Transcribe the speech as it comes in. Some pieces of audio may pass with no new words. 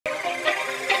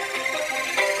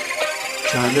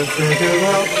Trying to figure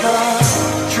out my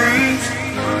dreams,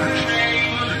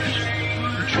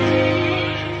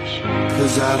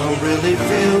 'cause I don't really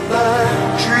feel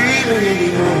like dreaming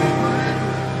anymore.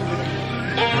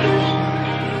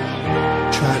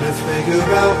 Trying to figure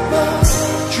out my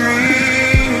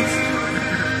dreams,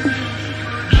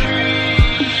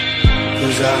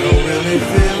 'cause I don't really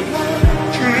feel like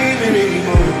dreaming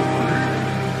anymore.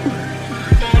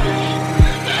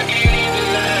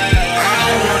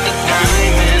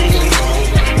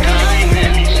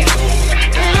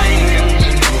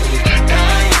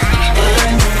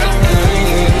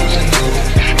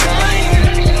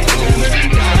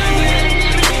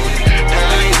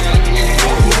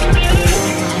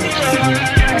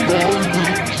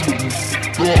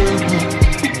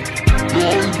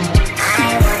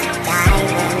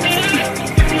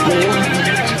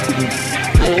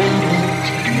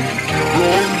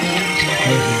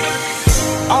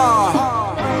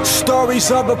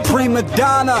 Stories of a prima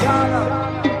donna,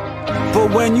 but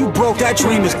when you broke, that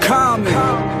dream is common.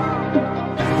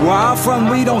 Where I'm from,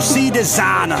 we don't see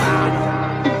dishonor.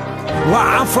 Where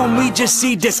I'm from, we just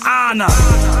see dishonor.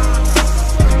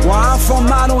 Where I'm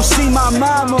from, I don't see my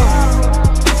mama.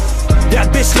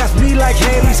 That bitch left me like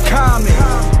Haley's Comet.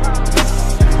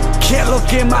 Can't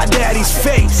look in my daddy's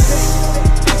face.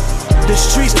 The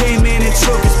streets came in and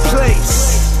took his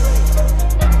place.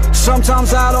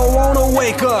 Sometimes I don't wanna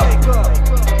wake up.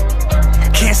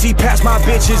 Can't see past my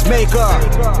bitch's makeup.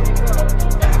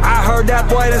 I heard that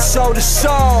boy done sold his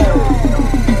soul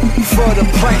for the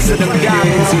price of them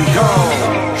diamonds and gold.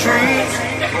 Dreams,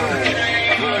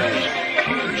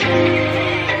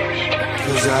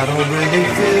 'cause I don't really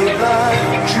feel like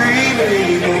dreaming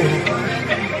anymore.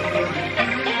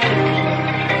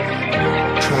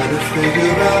 Trying to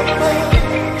figure out my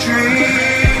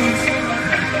dreams,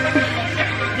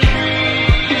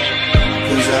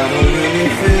 'cause I don't really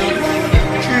feel like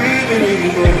dreaming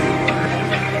anymore.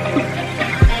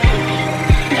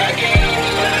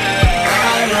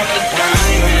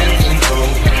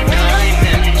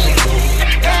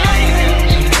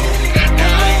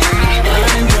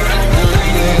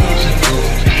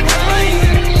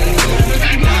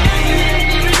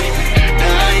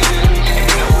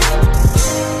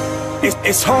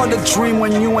 It's hard to dream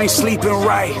when you ain't sleeping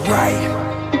right.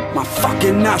 My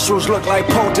fucking nostrils look like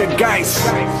poltergeist.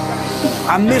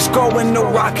 I miss going to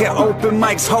rock at open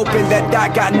mics, hoping that I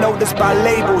got noticed by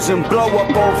labels and blow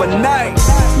up overnight.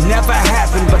 Never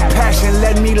happened, but passion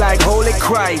led me like holy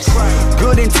Christ.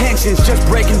 Good intentions, just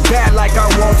breaking bad like I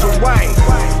Walter White.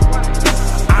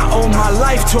 I owe my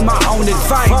life to my own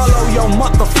advice. Follow your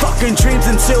motherfucking dreams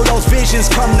until those visions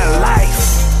come to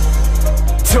life.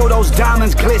 Till those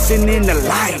diamonds glisten in the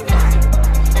light.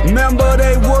 Remember,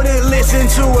 they wouldn't listen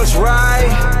to us, right?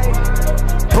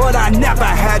 But I never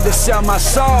had to sell my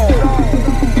soul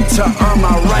to earn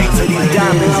my right to these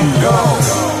diamonds and gold.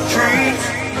 Dreams,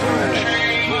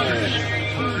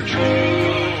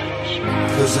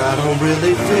 'cause I don't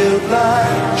really feel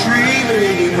like dreaming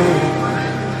anymore.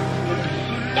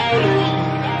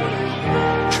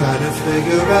 Trying to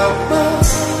figure out my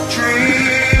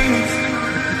dreams,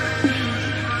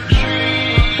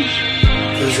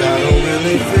 'cause I don't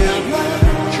really feel